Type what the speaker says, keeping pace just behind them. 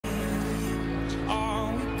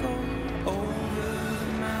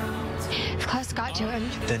just got to him.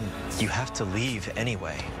 Then you have to leave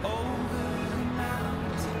anyway.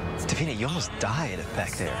 Davina, you almost died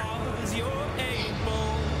back there.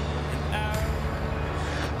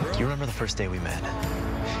 You remember the first day we met?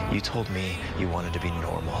 You told me you wanted to be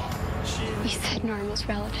normal. You said normal's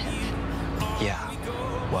relative. Yeah,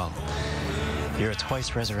 well, you're a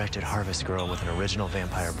twice resurrected harvest girl with an original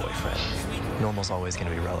vampire boyfriend. Normal's always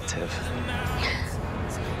gonna be relative.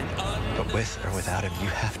 But with or without him, you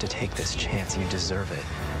have to take this chance. You deserve it.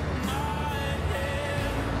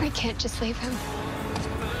 I can't just leave him.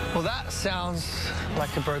 Well, that sounds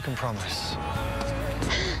like a broken promise.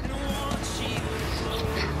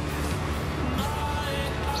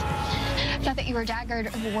 I thought that you were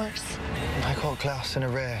daggered or worse. I caught Klaus in a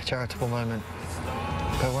rare charitable moment,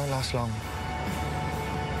 but it won't last long.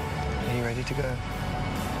 Are you ready to go?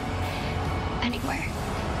 Anywhere.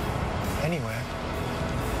 Anywhere?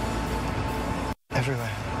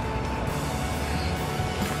 Everywhere.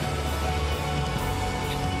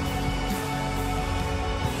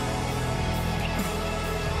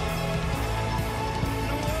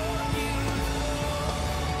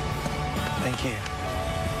 Thank you.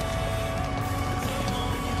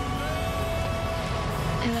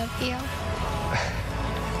 I love you.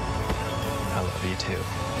 I love you too.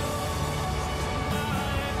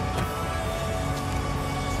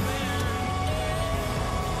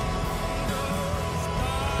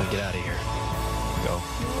 Now get out of here.